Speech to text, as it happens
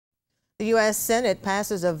The U.S. Senate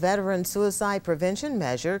passes a veteran suicide prevention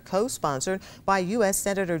measure co-sponsored by U.S.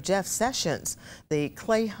 Senator Jeff Sessions. The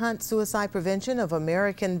Clay Hunt Suicide Prevention of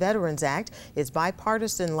American Veterans Act is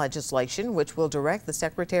bipartisan legislation which will direct the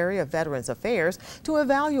Secretary of Veterans Affairs to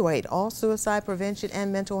evaluate all suicide prevention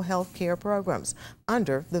and mental health care programs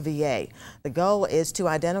under the VA. The goal is to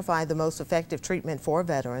identify the most effective treatment for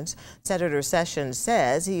veterans. Senator Sessions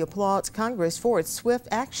says he applauds Congress for its swift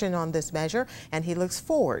action on this measure, and he looks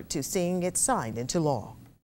forward to seeing it signed into law.